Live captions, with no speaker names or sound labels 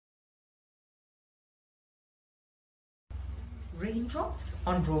Raindrops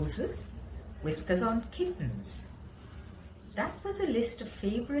on roses, whiskers on kittens. That was a list of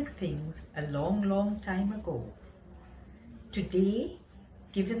favorite things a long, long time ago. Today,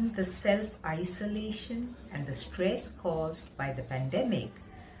 given the self-isolation and the stress caused by the pandemic,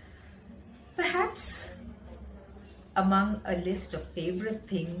 perhaps among a list of favorite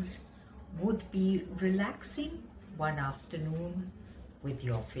things would be relaxing one afternoon with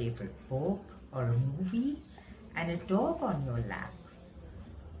your favorite book or a movie and a dog on your lap,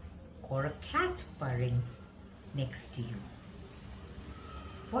 or a cat purring next to you.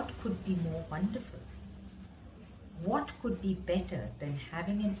 What could be more wonderful? What could be better than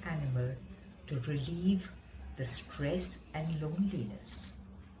having an animal to relieve the stress and loneliness?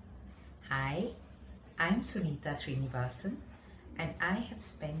 Hi, I'm Sunitha Srinivasan, and I have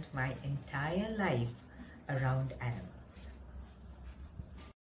spent my entire life around animals.